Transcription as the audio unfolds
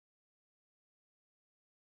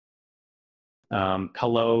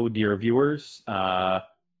Hello, dear viewers.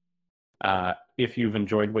 If you've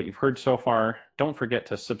enjoyed what you've heard so far, don't forget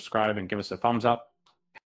to subscribe and give us a thumbs up.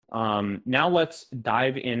 Now let's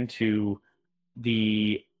dive into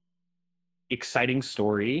the exciting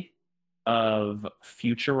story of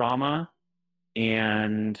Futurama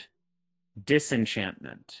and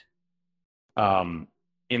Disenchantment.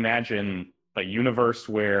 Imagine a universe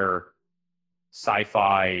where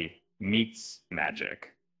sci-fi meets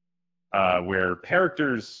magic, where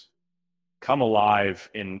characters come alive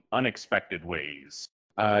in unexpected ways.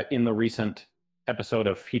 In the recent episode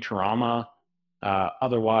of Futurama,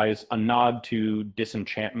 otherwise a nod to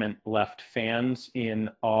Disenchantment left fans in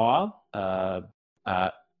awe.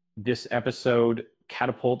 This episode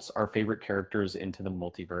catapults our favorite characters into the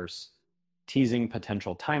multiverse, teasing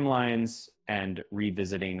potential timelines and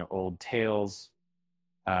revisiting old tales.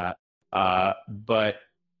 But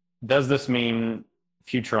does this mean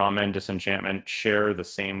Futurama and Disenchantment share the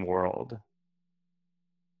same world?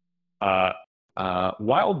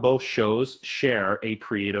 While both shows share a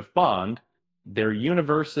creative bond, their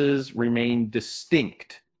universes remain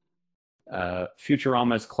distinct.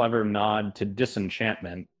 Futurama's clever nod to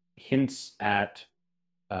Disenchantment hints at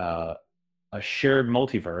a shared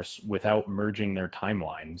multiverse without merging their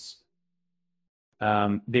timelines.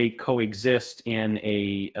 They coexist in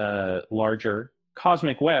a larger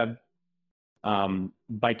cosmic web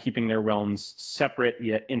by keeping their realms separate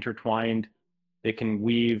yet intertwined. They can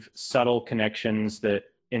weave subtle connections that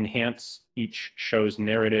enhance each show's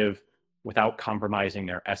narrative without compromising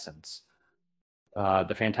their essence.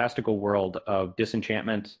 The fantastical world of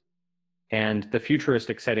Disenchantment and the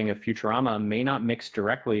futuristic setting of Futurama may not mix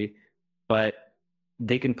directly, but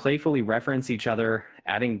they can playfully reference each other,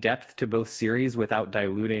 adding depth to both series without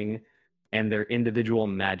diluting and their individual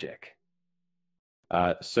magic.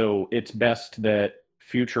 So it's best that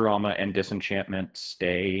Futurama and Disenchantment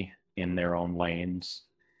stay in their own lanes,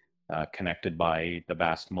 connected by the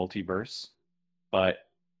vast multiverse, but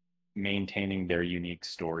maintaining their unique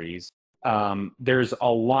stories. There's a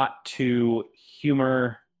lot to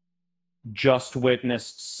humor just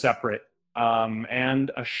witnessed separate,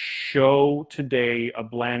 and a show today, a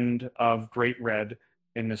blend of great red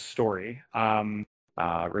in this story.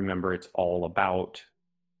 Remember, it's all about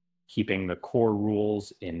keeping the core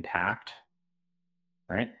rules intact,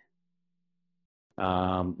 right?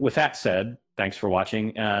 With that said, thanks for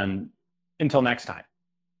watching, and until next time.